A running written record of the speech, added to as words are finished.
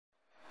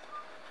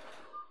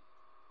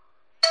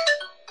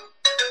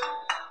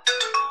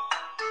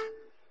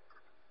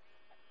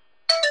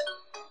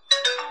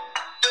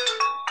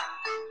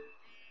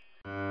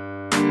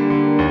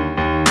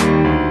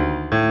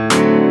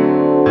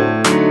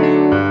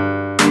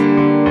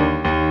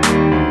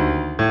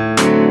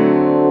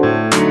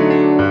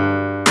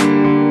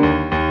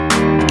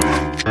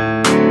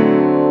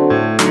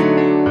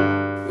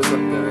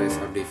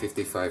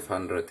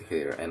RD5500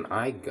 here, and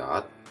I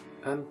got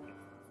a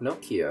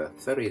Nokia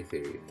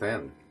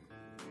 3310.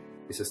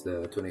 This is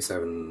the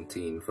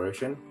 2017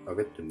 version of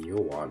it, the new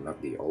one,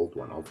 not the old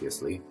one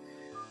obviously.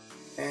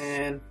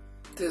 And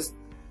this is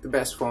the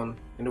best phone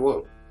in the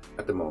world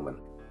at the moment.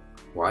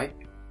 Why?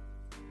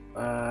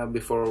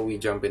 Before we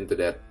jump into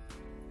that,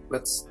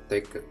 let's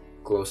take a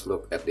close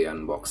look at the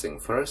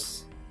unboxing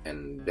first,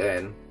 and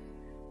then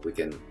we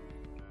can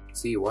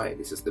see why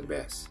this is the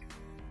best.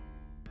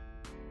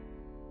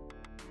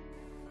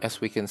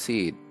 As we can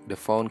see, the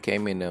phone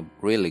came in a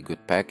really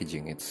good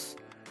packaging. It's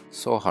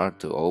so hard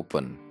to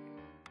open.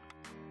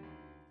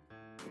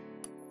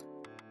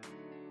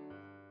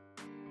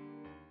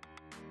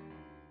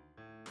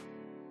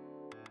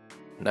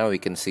 Now we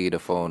can see the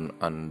phone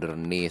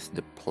underneath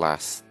the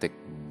plastic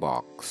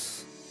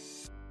box.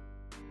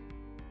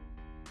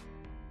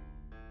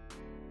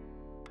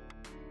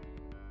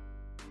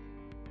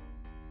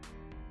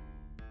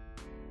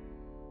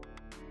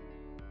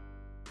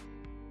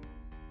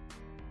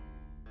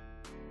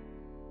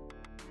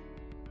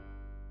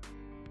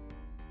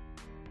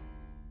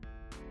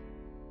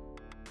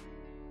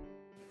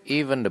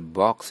 Even the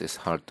box is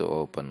hard to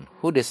open.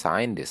 Who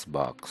designed this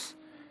box?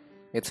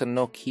 It's a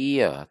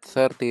Nokia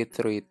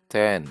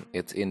 3310.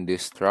 It's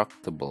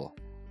indestructible.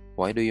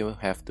 Why do you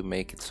have to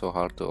make it so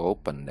hard to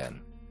open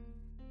then?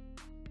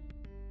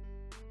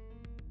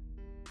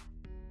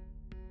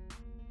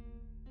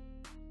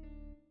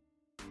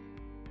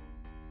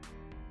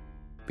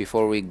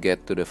 Before we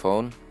get to the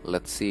phone,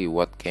 let's see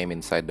what came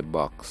inside the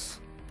box.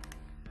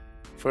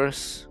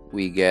 First,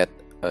 we get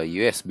a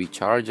USB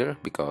charger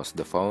because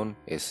the phone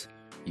is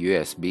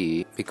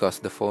USB, because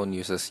the phone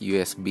uses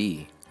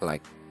USB,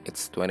 like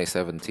it's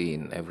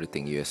 2017,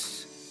 everything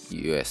uses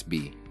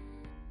USB.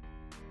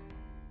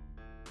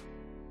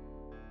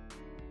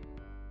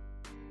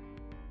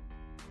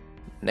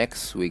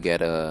 Next we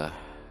get a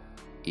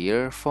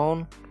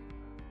earphone,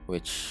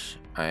 which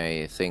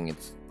I think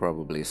it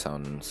probably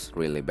sounds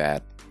really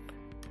bad,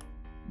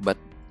 but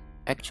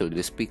actually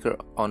the speaker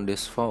on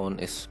this phone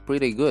is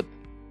pretty good.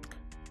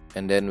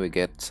 And then we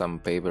get some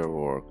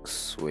paperwork,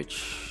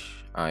 which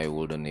I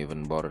wouldn't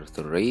even bother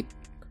to read.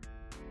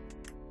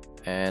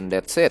 And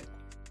that's it.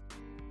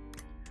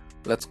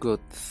 Let's go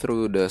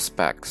through the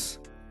specs.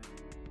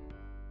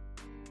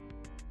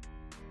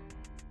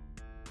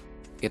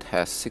 It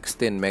has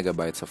 16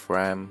 megabytes of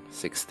RAM,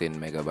 16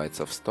 megabytes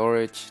of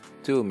storage,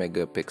 2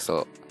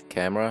 megapixel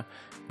camera,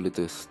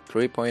 Bluetooth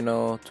 3.0,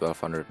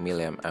 1200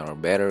 mAh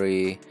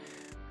battery,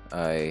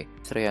 a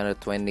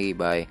 320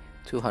 by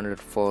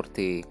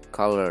 240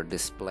 color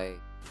display.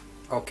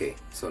 Okay,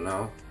 so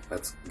now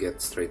let's get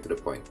straight to the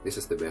point. This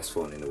is the best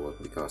phone in the world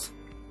because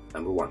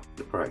number one,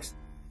 the price.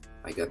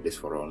 I got this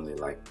for only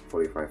like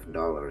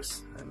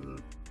 $45,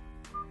 and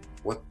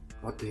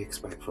what do you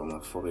expect from a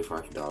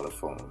 $45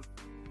 phone?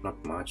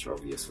 Not much,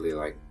 obviously.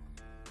 Like,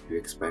 you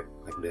expect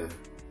like the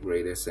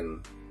greatest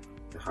and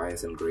the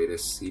highest and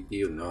greatest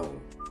CPU?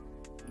 No.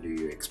 Do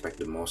you expect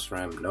the most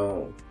RAM?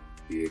 No.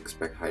 Do you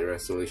expect high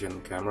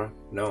resolution camera?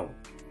 No.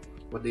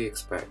 What do you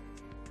expect?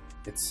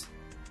 It's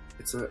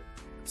a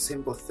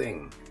simple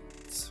thing.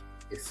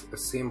 It's a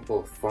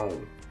simple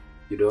phone.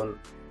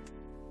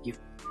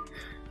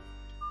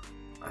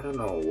 I don't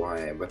know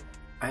why, but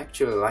I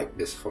actually like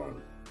this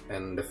phone,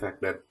 and the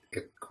fact that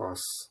it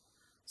costs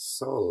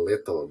so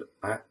little,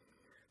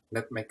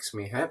 that makes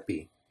me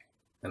happy,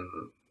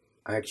 and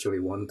I actually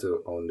want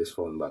to own this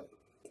phone, but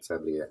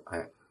sadly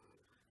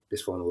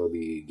this phone will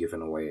be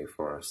given away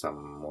for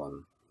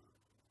someone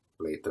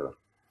later.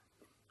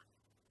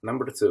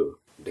 Number two,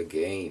 the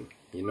game.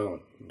 You know,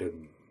 the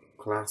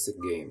classic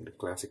game, the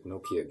classic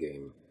Nokia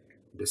game,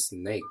 the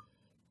snake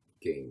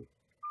game,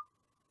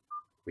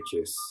 which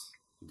is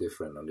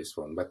different on this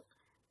phone. But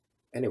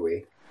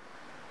anyway,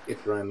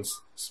 it runs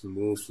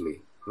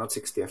smoothly, not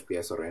 60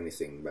 FPS or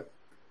anything, but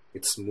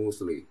it's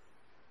smoothly,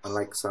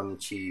 unlike some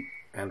cheap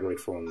Android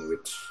phone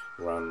which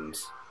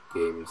runs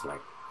games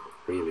like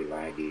really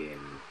laggy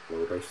and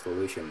low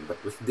resolution.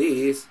 But with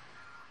this,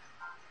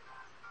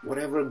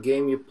 whatever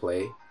game you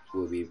play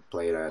will be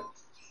played at,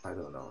 I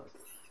don't know,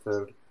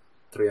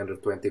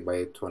 320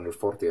 by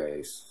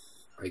 240,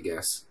 I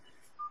guess.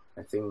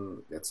 I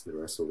think that's the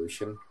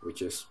resolution,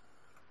 which is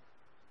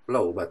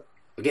low, but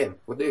again,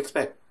 what do you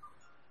expect?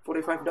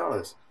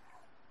 $45.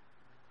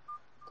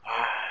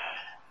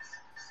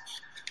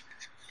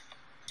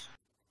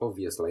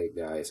 Obviously,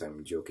 guys,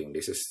 I'm joking.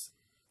 This is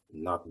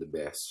not the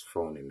best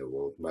phone in the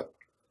world, but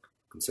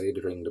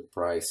considering the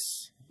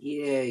price,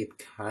 yeah, it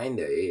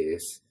kinda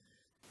is.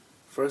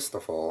 First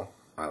of all,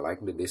 I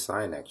like the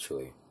design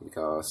actually,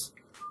 because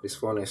this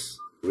phone is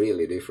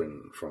really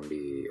different from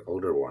the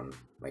older one,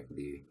 like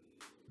the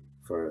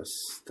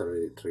first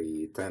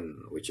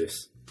 3310, which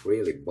is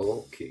really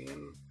bulky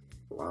and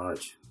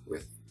large,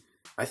 with,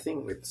 I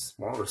think, with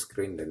smaller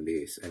screen than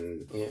this.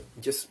 And yeah,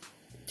 just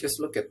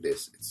look at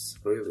this, it's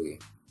really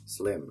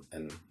slim,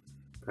 and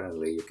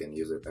apparently you can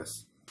use it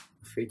as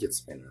a fidget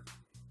spinner.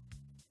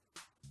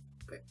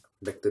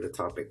 Back to the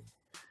topic.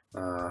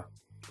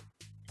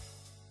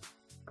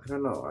 I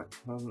don't know,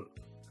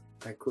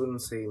 I couldn't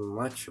say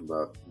much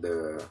about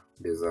the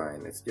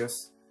design.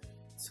 It's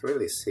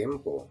really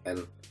simple,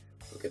 and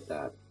look at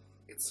that,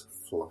 it's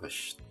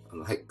flushed,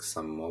 unlike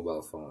some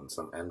mobile phones,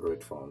 some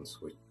Android phones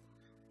with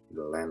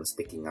the lens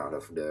sticking out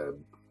of the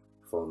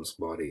phone's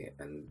body.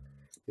 And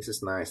this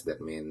is nice,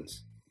 that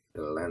means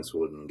the lens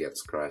wouldn't get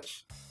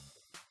scratched,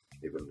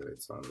 even though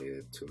it's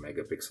only 2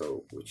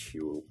 megapixel, which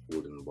you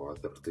wouldn't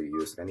bother to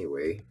use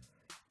anyway.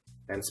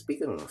 And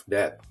speaking of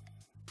that,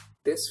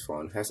 this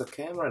phone has a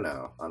camera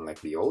now,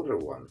 unlike the older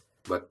one.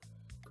 But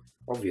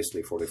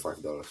obviously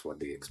 $45, what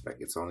do you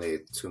expect? It's only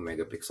 2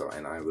 megapixel,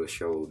 and I will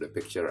show the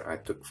picture I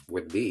took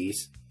with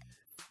these.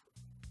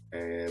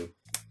 And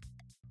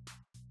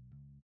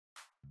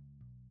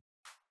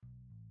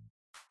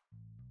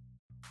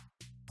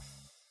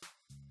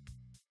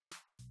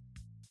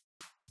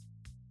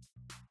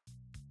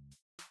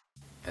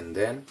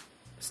then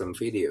some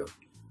video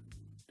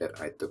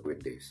that I took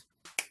with this.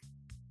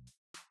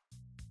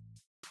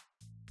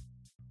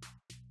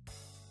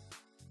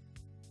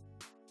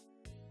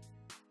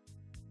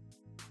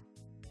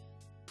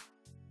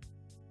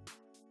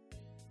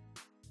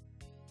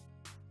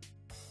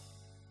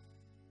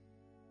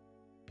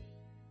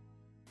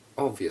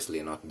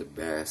 Obviously not the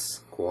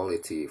best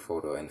quality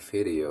photo and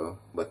video,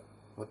 but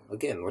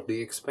what do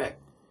you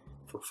expect?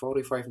 For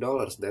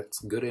 $45, that's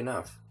good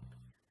enough.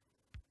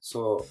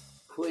 So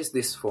who is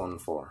this phone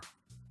for?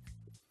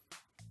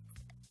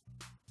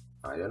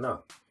 I don't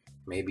know.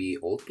 Maybe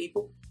old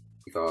people?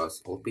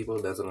 Because old people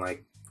doesn't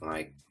like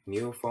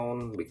new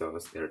phone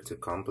because they're too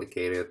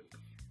complicated.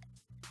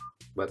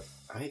 But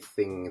I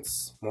think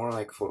it's more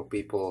like for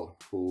people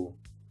who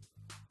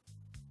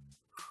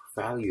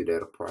value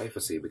their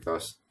privacy,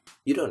 because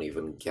you don't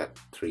even get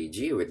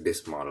 3G with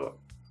this model.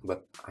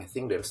 But I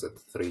think there's a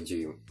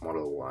 3G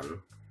Model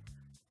 1.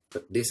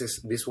 But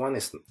this one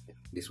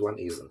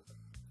isn't.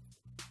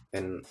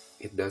 And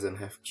it doesn't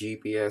have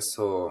GPS,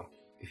 so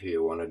if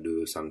you want to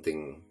do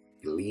something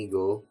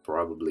illegal,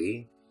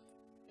 probably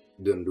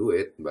don't do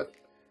it. But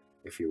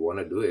if you want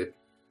to do it,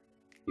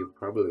 you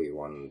probably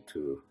want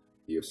to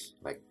use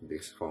like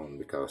this phone,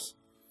 because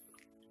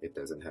it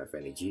doesn't have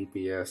any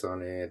GPS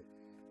on it.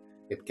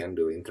 It can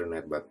do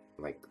internet, but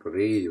like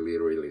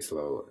really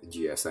slow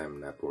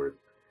GSM network.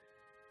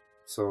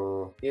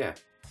 So yeah,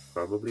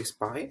 probably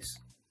spies.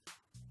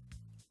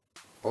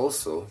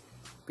 Also,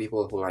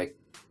 people who like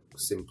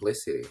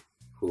simplicity,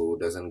 who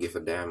doesn't give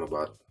a damn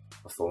about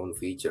a phone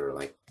feature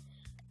like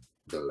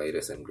the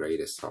latest and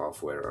greatest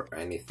software or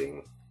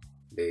anything.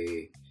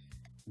 The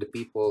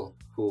people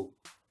who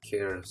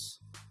cares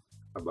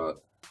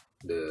about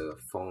the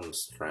phone's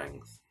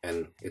strength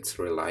and its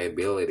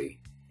reliability.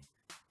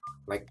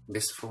 Like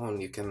this phone,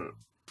 you can,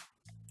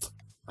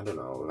 I don't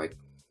know, like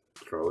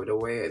throw it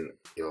away and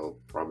it'll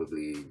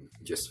probably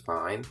just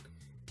fine.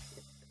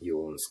 You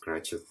won't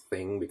scratch a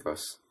thing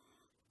because,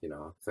 you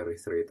know,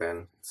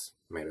 3310, it's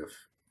made of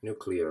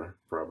nuclear,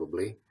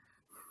 probably.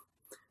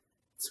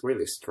 It's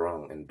really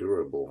strong and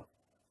durable.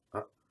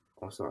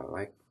 Also, I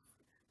like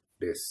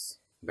this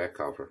back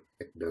cover.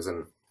 It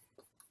doesn't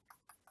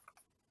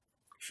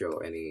show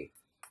any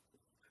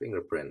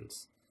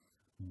fingerprints,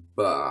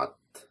 but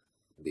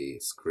the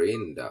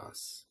screen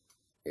does.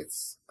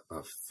 It's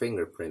a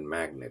fingerprint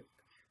magnet.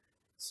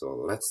 So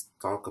let's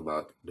talk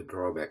about the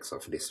drawbacks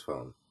of this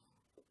phone.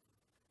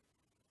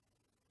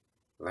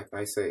 Like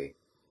I say,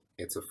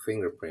 it's a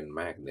fingerprint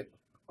magnet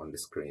on the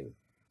screen.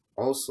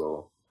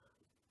 Also,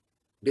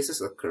 this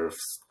is a curved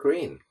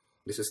screen.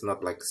 This is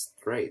not like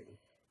straight.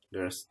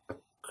 There's a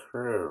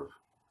curve,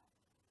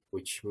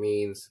 which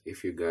means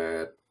if you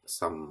get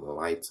some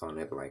lights on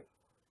it, like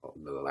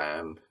the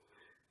lamp,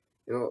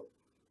 it'll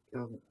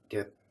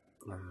get,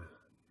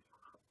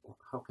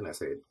 how can I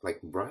say it,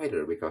 like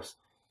brighter, because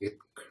it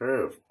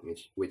curved,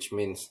 which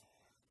means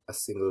a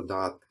single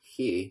dot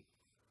here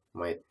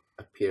might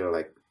appear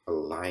like a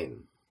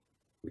line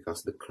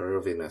because the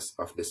curviness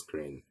of the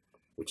screen,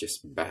 which is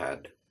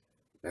bad.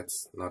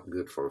 That's not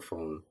good for a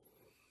phone.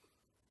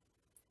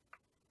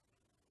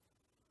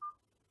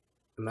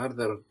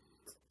 Another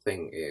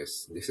thing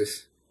is, this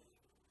is,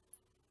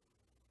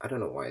 I don't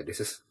know why,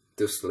 this is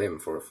too slim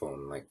for a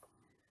phone. Like,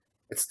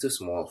 it's too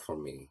small for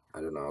me.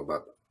 I don't know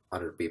about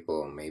other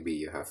people, maybe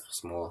you have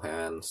small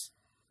hands,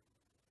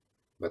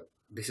 but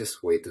this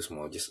is way too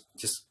small.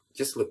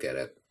 Just look at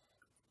it.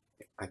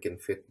 I can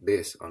fit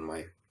this on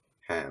my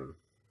hand.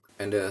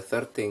 And the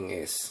third thing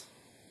is,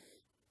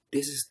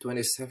 this is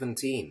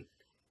 2017.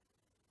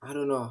 I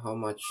don't know how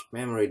much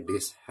memory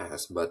this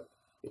has, but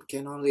it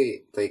can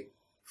only take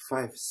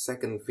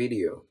 5-second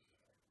video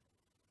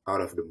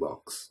out of the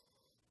box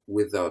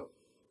without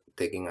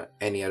taking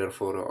any other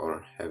photo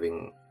or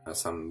having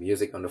some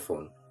music on the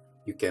phone.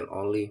 You can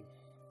only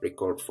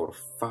record for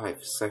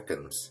 5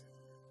 seconds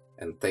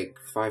and take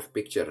 5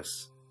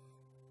 pictures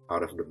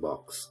out of the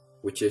box,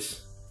 which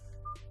is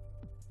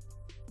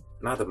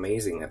not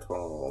amazing at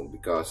all,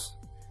 because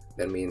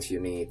that means you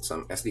need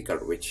some SD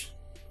card, which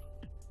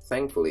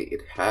thankfully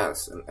it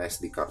has an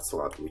SD card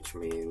slot, which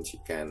means you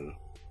can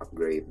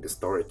upgrade the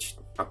storage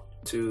up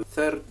to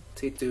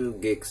 32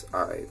 gigs,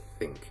 I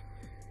think.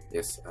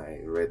 Yes, I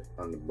read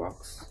on the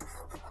box.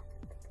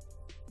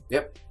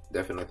 Yep,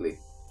 definitely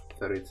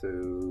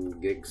 32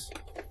 gigs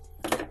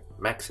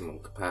maximum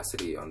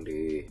capacity on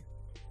the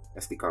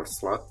SD card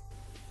slot.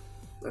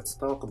 Let's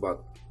talk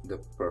about the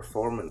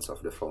performance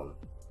of the phone.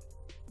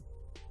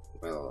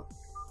 Well,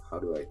 how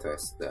do I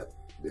test that?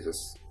 This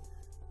is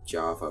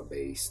Java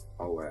based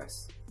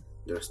OS.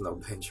 There's no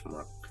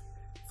benchmark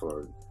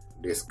for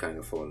this kind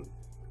of phone,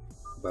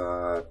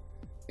 but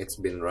it's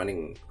been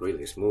running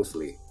really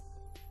smoothly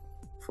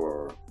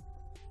for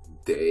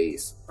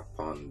days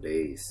upon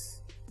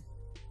days.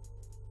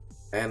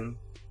 And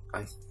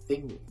I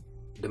think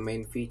the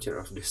main feature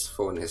of this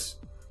phone is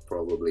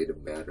probably the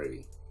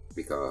battery,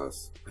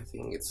 because I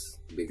think it's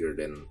bigger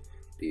than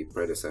the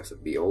predecessor,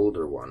 the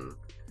older one.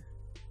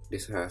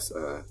 This has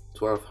a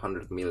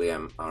 1200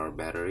 milliamp hour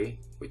battery,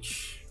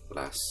 which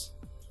lasts,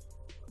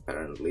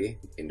 apparently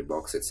in the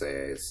box it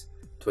says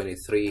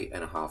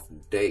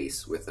 23.5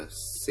 days with a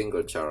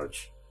single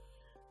charge.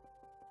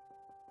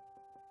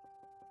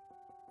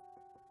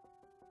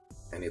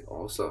 And it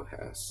also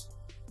has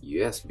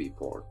USB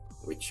port,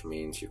 which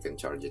means you can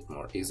charge it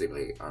more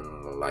easily,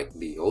 unlike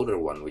the older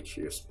one which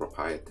used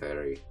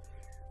proprietary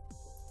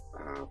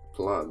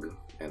plug,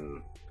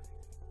 and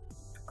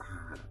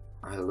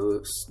I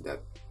lose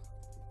that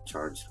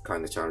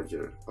kind of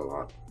charger a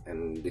lot.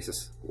 And this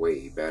is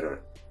way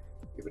better,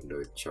 even though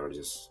it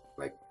charges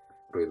like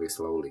really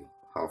slowly,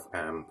 half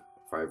amp,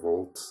 5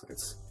 volts.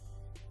 It's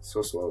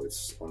so slow,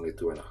 it's only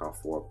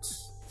 2.5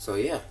 watts. So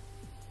yeah,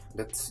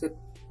 that's it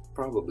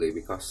probably,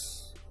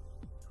 because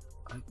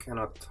I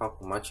cannot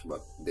talk much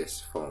about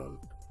this phone.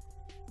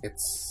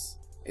 It's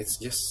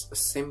just a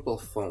simple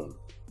phone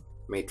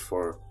made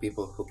for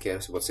people who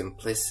cares about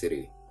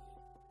simplicity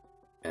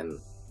and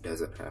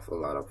doesn't have a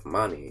lot of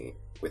money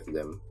with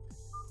them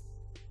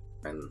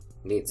and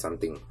need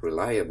something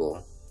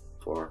reliable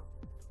for,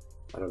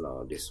 I don't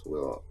know, this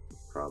will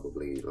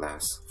probably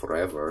last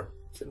forever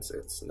since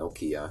it's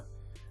Nokia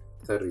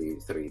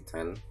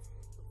 3310,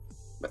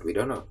 but we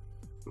don't know,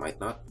 might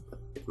not, but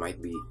it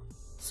might be.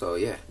 So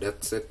yeah,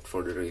 that's it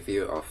for the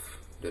review of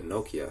the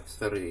Nokia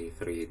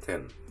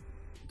 3310,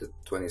 the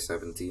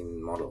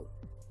 2017 model.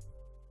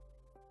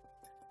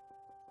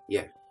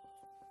 Yeah,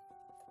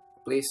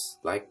 please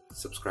like,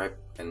 subscribe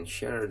and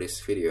share this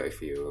video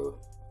if you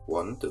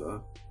want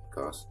to,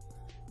 because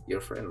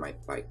your friend might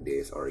like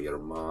this, or your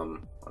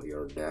mom or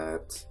your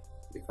dad,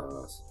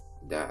 because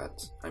dad,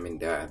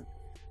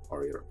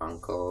 or your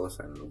uncles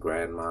and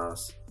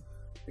grandmas,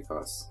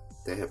 because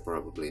they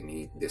probably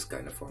need this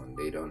kind of phone.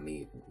 They don't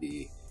need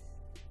the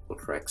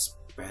ultra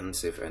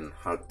expensive and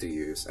hard to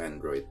use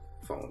Android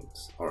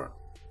phones or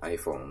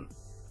iPhone.